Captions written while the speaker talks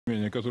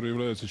которые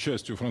являются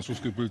частью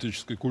французской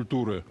политической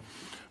культуры,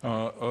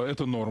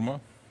 это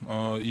норма,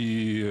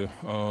 и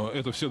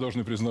это все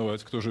должны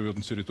признавать, кто живет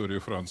на территории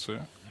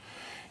Франции.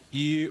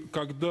 И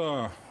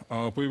когда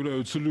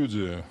появляются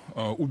люди,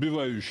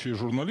 убивающие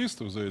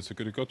журналистов за эти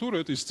карикатуры,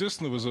 это,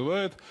 естественно,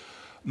 вызывает,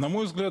 на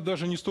мой взгляд,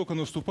 даже не столько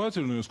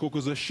наступательную, сколько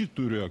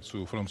защитную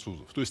реакцию у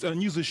французов. То есть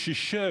они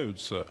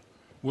защищаются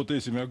вот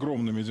этими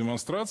огромными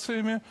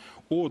демонстрациями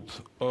от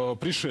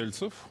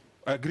пришельцев,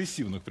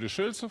 агрессивных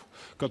пришельцев,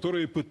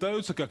 которые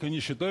пытаются, как они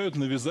считают,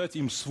 навязать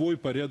им свой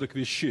порядок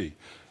вещей,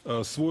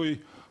 свои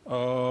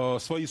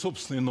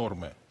собственные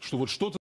нормы, что вот что-то